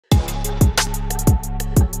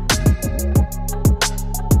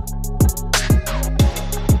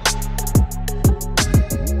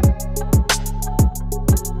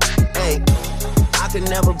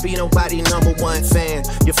never be nobody #1 fan.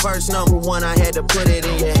 Your first #1, I had to put it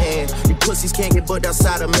in your hand. You pussies can't get booked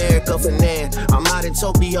outside America for nan. I'm out in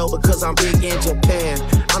Tokyo because I'm big in Japan.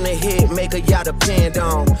 I'm the hit maker y'all depend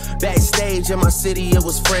on. Backstage in my city, it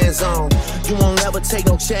was friend zone. You won't ever take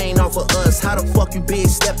no chain off of us. How the fuck you big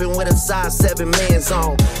stepping with a size 7 man's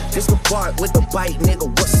on? This the part with the bite, nigga,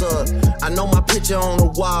 what's up? I know my picture on the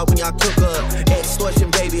wall when y'all cook up.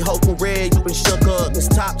 Extortion, baby, whole career, you been shook up. This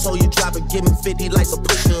top told you drop it, give me 50 like a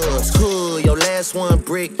push-ups. Cool, your last one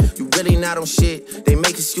brick, you really not on shit. They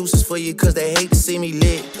make excuses for you cause they hate to see me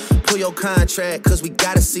lit. Pull your contract cause we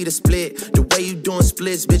gotta see the split. The way you doing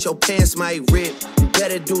splits, bitch, your pants might rip. You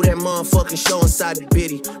better do that motherfucking show inside the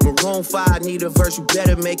bitty. Maroon 5 need a verse, you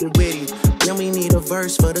better make it witty. Then we need a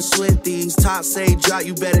verse for the Swifties. Top say drop,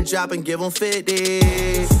 you better drop and give them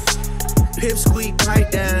 50. Pip squeak right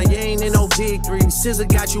down, you ain't in no big three. Scissor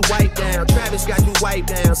got you wiped down, Travis got you wiped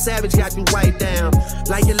down, Savage got you wiped down.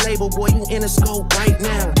 Like your label, boy, you in the scope right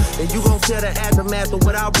now. And you gon' tell the aftermath of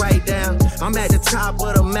what I write down. I'm at the top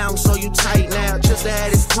of the mountain, so you tight now. Just to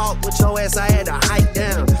have this talk with your ass, I had to hike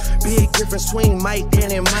down. Big difference between Mike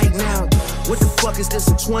then and Mike now. What the fuck is this,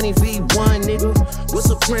 a 20v1, nigga? What's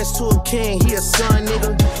a prince to a king, he a son,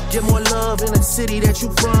 nigga? Get more love in the city that you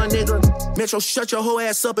from, nigga. Metro, shut your whole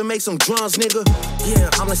ass up and make some drums, nigga. Yeah,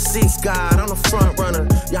 I'm the 6th guy, I'm the front runner.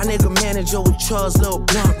 Y'all nigga manager with Charles, little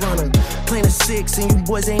blunt runner. Playing a 6 and you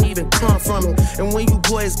boys ain't even come from it. And when you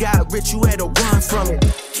boys got rich, you had to run from it.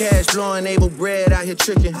 Cash blowing, able bread out here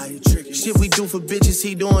tricking. Shit we do for bitches,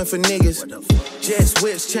 he doing for niggas. Jets,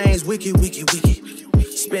 whips, chains, wicked, wicked, wicked.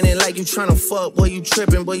 Spinning like you tryna fuck, boy, you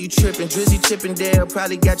trippin', boy, you trippin'. Drizzy Chippendale,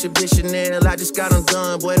 probably got your bitch Chanel. I just got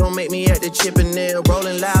undone, boy, don't make me at the Chippendale.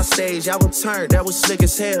 Rolling loud stage, I was turned, that was slick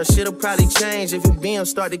as hell. Shit'll probably change if your BM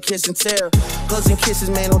start to kiss and tell. Hugs and kisses,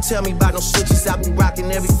 man, don't tell me about no switches. I be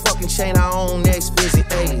rocking every fucking chain I own, EXPLICIT,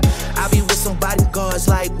 ayy. I be with some bodyguards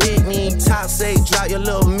like Whitney. Top say, drop your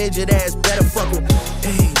little midget ass, better fucking,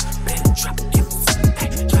 hey, better drop and give me 50,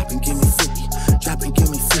 hey, drop and give me 50, drop and give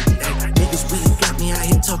me 50, hey. Niggas really got me out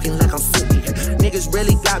here talking like I'm 50. Niggas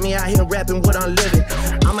really got me out here rapping what I'm living.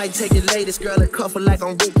 I might take your latest girl and cuff her like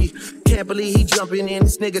I'm Ricky. Can't believe he jumping in,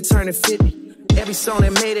 this nigga turning 50. Every song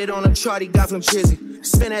that made it on the chart, he got from Drizzy.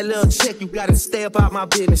 Spend that little check, you gotta stay up out my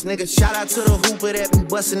business, nigga. Shout out to the hooper that be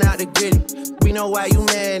busting out the gritty. We know why you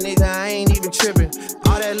mad, nigga, I ain't even tripping.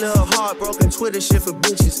 All that little heartbroken Twitter shit for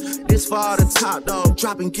bitches. This for all the top dog,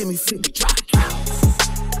 drop and give me 50, drop.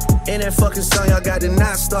 In that fucking song, y'all got to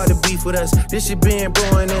not start the beef with us. This shit been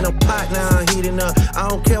brewing in a pot, now I'm heating up. I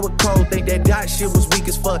don't care what Cole think, that dot shit was weak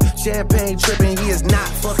as fuck. Champagne tripping, he is not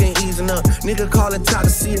fucking easing up. Nigga calling top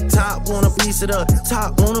to see the top, wanna piece it up.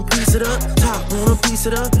 Top, wanna piece it up, top, wanna piece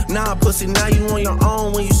it up. Nah, pussy, now you on your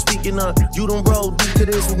own when you speaking up. You done roll deep to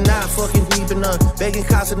this, we not fucking deep enough. Begging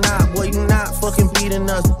cops or not, boy, you not fucking beating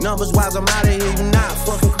us. Numbers wise, I'm out of here, you not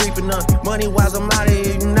fucking creeping up. Money wise, I'm out of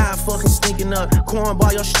here, you not fucking sneaking up.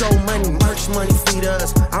 Cornball, your show money, merch money, feed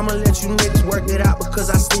us. I'ma let you niggas work it out because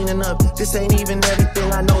I seen enough. This ain't even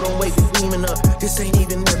everything, I know, don't wait for beaming up. This ain't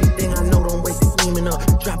even everything, I know, don't wait for beaming up.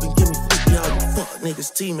 Drop and give me 50, all you fuck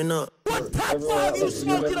niggas teaming up. What platform have you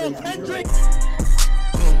smoked it on, Kendrick?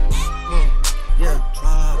 Yeah,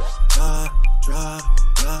 drop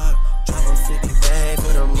a 50 bag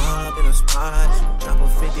for the mob in a spot. Drop a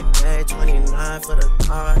 50 bag, 29 for the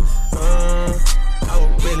car. I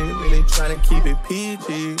was really trying to keep it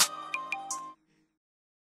PG.